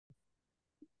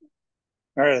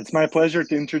All right, it's my pleasure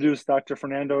to introduce Dr.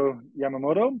 Fernando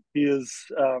Yamamoto. He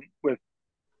is with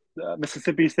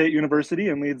Mississippi State University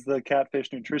and leads the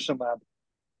Catfish Nutrition Lab.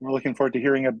 We're looking forward to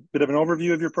hearing a bit of an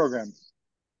overview of your program.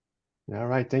 All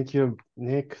right, thank you,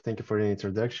 Nick. Thank you for the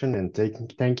introduction, and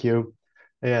thank you,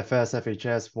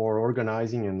 AFS-FHS, for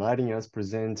organizing and letting us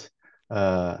present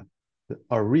uh,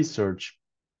 our research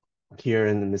here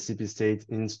in the Mississippi State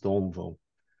in Stoneville.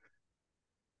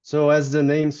 So as the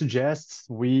name suggests,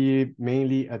 we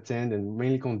mainly attend and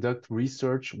mainly conduct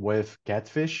research with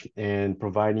catfish and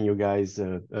providing you guys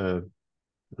a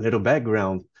little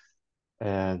background.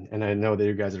 And I know that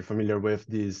you guys are familiar with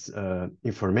this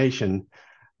information,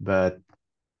 but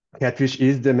catfish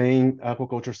is the main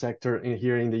aquaculture sector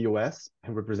here in the US,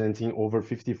 representing over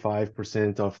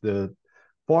 55% of the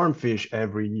farm fish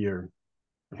every year.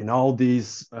 And all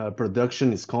these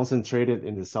production is concentrated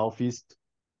in the southeast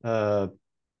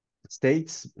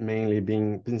states, mainly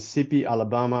being Mississippi,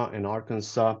 Alabama, and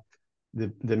Arkansas,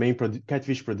 the main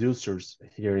catfish producers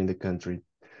here in the country.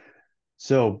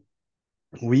 So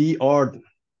we are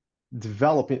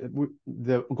developing,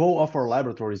 the goal of our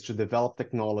laboratory is to develop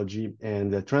technology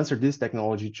and transfer this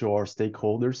technology to our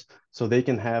stakeholders so they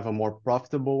can have a more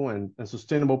profitable and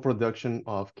sustainable production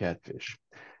of catfish.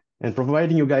 And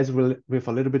providing you guys with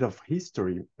a little bit of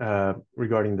history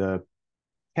regarding the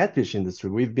catfish industry,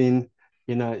 we've been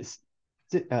in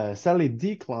a steady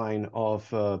decline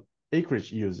of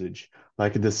acreage usage.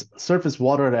 Like this surface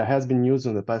water that has been used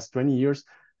in the past 20 years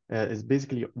is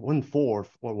basically 1/4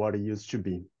 of what it used to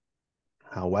be.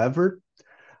 However,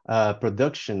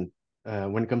 production,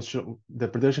 when it comes to the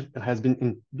production has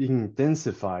been being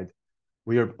intensified.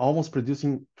 We are almost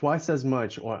producing twice as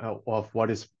much of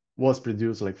what was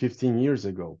produced like 15 years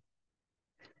ago.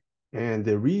 And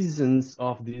the reasons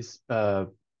of this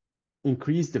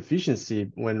increased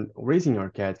efficiency when raising our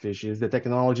catfish is the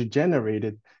technology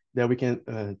generated that we can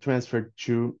transfer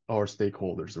to our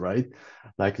stakeholders, right?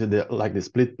 Like the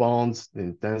split ponds, the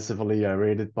intensively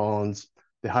aerated ponds,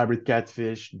 the hybrid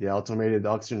catfish, the automated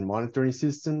oxygen monitoring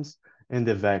systems, and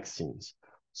the vaccines.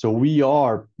 So we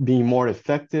are being more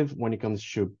effective when it comes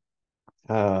to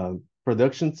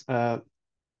productions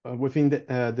within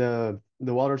the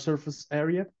water surface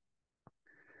area.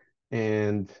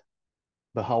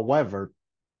 But however,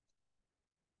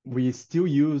 we still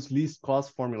use least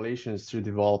cost formulations to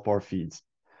develop our feeds,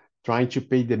 trying to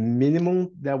pay the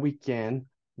minimum that we can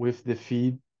with the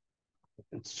feed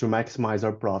to maximize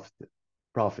our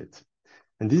profit.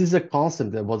 And this is a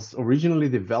concept that was originally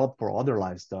developed for other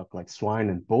livestock like swine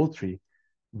and poultry,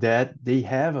 that they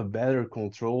have a better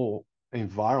control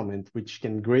environment, which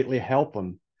can greatly help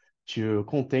them to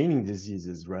containing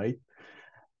diseases, right?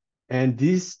 And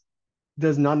this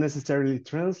does not necessarily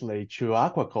translate to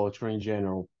aquaculture in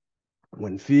general.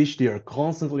 When fish, they are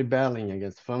constantly battling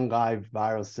against fungi,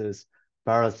 viruses,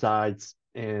 parasites,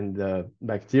 and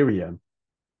bacteria.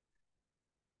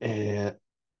 And,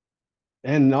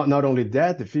 and not only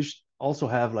that, the fish also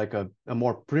have like a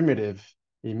more primitive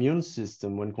immune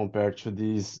system when compared to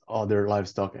these other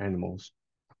livestock animals.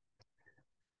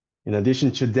 In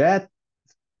addition to that,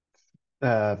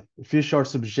 fish are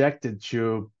subjected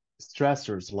to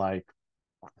stressors like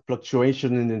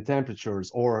fluctuation in the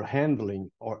temperatures or handling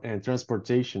and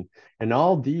transportation. And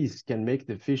all these can make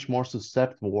the fish more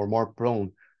susceptible or more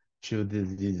prone to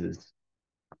diseases.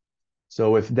 So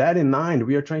with that in mind,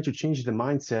 we are trying to change the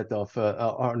mindset of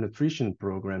our nutrition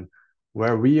program,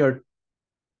 where we are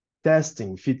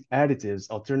testing feed additives,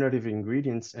 alternative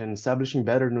ingredients, and establishing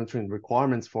better nutrient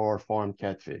requirements for our farm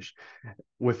catfish.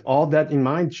 With all that in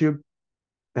mind, to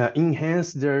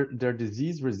enhance their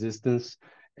disease resistance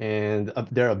and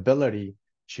their ability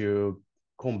to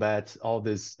combat all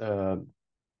these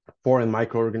foreign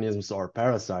microorganisms or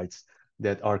parasites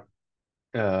that are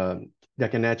that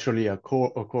can naturally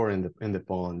occur in the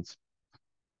ponds.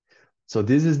 So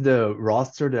this is the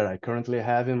roster that I currently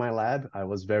have in my lab. I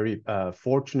was very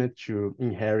fortunate to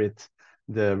inherit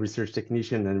the research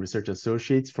technician and research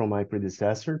associates from my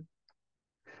predecessor.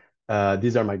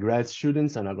 These are my grad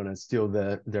students. I'm not going to steal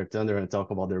their thunder and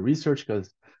talk about their research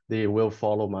because they will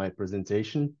follow my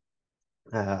presentation.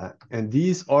 And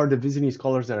these are the visiting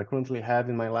scholars that I currently have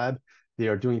in my lab. They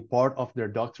are doing part of their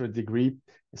doctorate degree,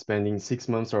 spending 6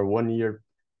 months or 1 year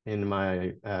in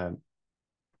my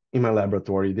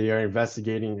laboratory. They are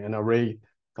investigating an array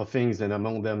of things, and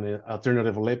among them,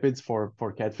 alternative lipids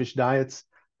for catfish diets,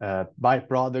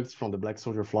 byproducts from the black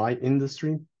soldier fly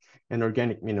industry, and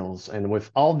organic minerals. And with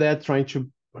all that, trying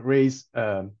to raise,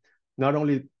 not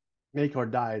only make our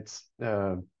diets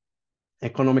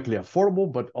economically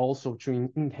affordable, but also to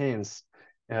enhance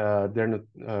their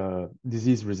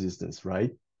disease resistance,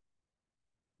 right?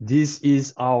 This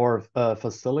is our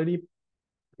facility.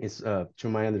 It's, to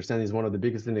my understanding, is one of the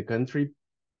biggest in the country.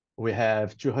 We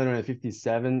have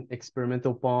 257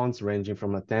 experimental ponds ranging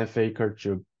from a 10th acre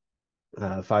to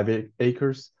 5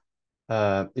 acres.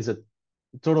 It's a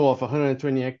total of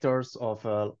 120 hectares of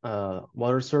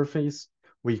water surface.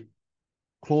 We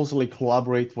closely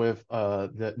collaborate with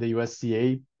the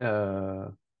USDA,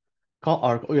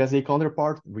 our USA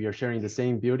counterpart. We are sharing the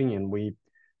same building, and we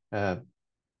uh,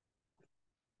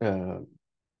 uh,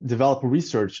 develop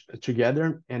research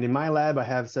together. And in my lab, I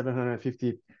have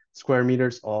 750 square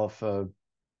meters of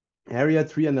area,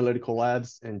 3 analytical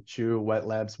labs and 2 wet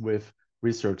labs with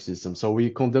research systems. So we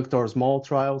conduct our small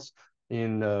trials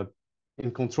in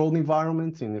controlled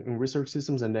environments, in research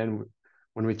systems, and then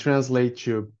when we translate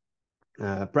to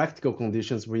practical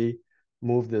conditions, we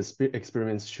move the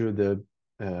experiments to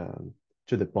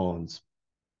the ponds.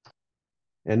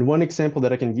 And one example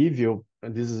that I can give you,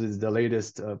 and this is the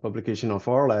latest publication of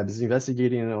our lab, is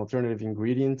investigating an alternative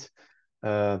ingredient,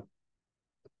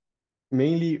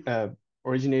 mainly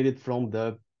originated from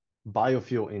the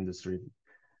biofuel industry.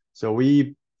 So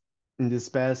we, in this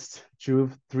past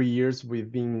 2-3 years,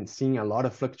 we've been seeing a lot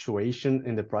of fluctuation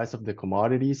in the price of the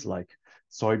commodities like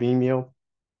soybean meal.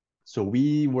 So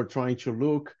we were trying to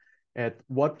look at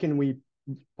what can we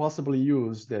possibly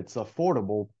use that's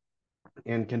affordable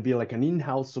and can be like an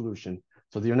in-house solution.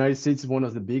 So the United States is one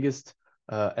of the biggest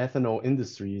ethanol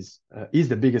industries, is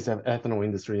the biggest ethanol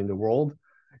industry in the world,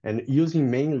 and using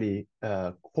mainly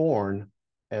corn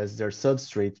as their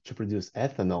substrate to produce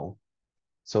ethanol.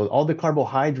 So all the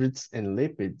carbohydrates and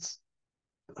lipids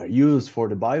are used for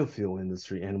the biofuel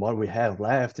industry, and what we have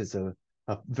left is a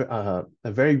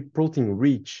very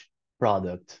protein-rich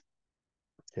product.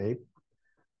 Okay.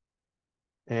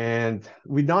 And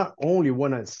we not only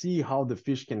want to see how the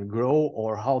fish can grow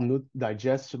or how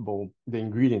digestible the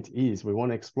ingredient is, we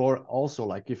want to explore also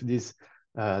like if this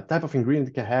type of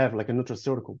ingredient can have like a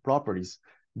nutraceutical properties.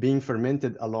 Being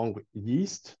fermented along with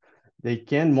yeast, they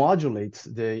can modulate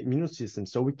the immune system.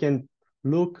 So we can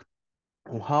look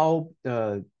on how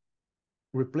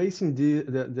replacing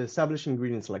the established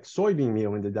ingredients like soybean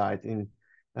meal in the diet in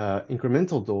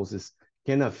incremental doses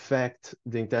can affect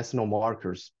the intestinal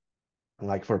markers,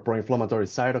 like for pro-inflammatory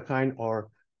cytokine or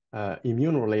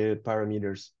immune-related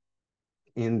parameters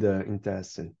in the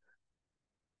intestine.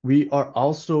 We are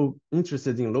also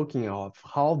interested in looking at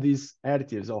how these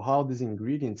additives or how these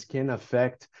ingredients can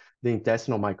affect the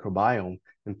intestinal microbiome,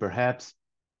 and perhaps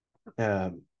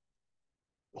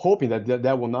hoping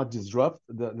that will not disrupt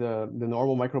the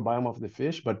normal microbiome of the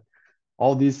fish, but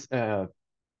all these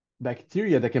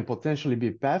bacteria that can potentially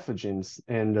be pathogens,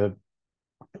 and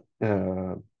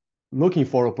looking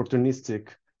for opportunistic,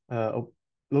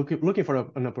 looking for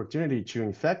an opportunity to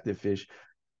infect the fish,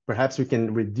 perhaps we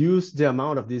can reduce the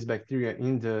amount of these bacteria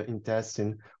in the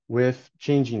intestine with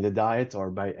changing the diet or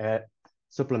by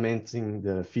supplementing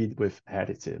the feed with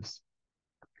additives.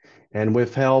 And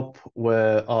with help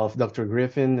of Dr.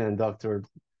 Griffin and Dr.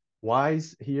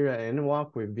 Wise here at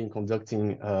NWAC, we've been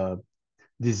conducting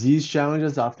disease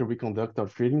challenges after we conduct our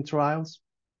feeding trials.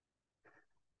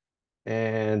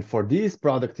 And for this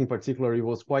product in particular, it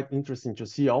was quite interesting to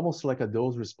see almost like a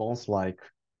dose response like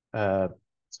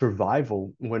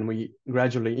survival when we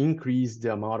gradually increase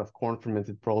the amount of corn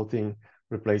fermented protein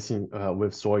replacing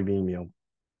with soybean meal.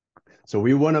 So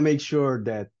we want to make sure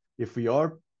that if we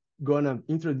are going to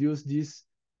introduce this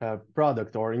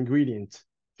product or ingredient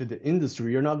to the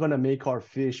industry, you're not going to make our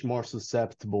fish more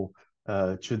susceptible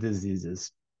to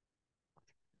diseases.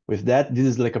 With that, this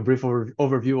is like a brief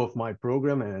overview of my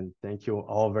program, and thank you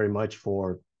all very much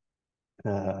for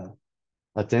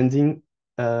attending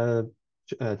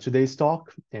today's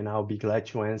talk, and I'll be glad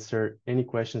to answer any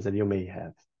questions that you may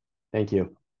have. Thank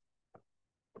you.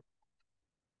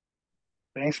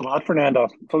 Thanks a lot, Fernando.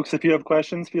 Folks, if you have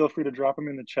questions, feel free to drop them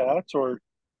in the chat or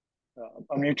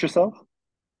unmute yourself.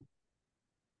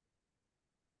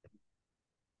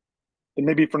 And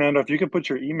maybe, Fernando, if you could put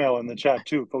your email in the chat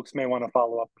too, folks may want to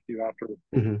follow up with you after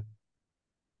the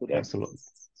day. Absolutely.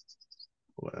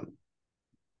 Well,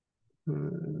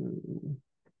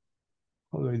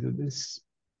 how do I do this?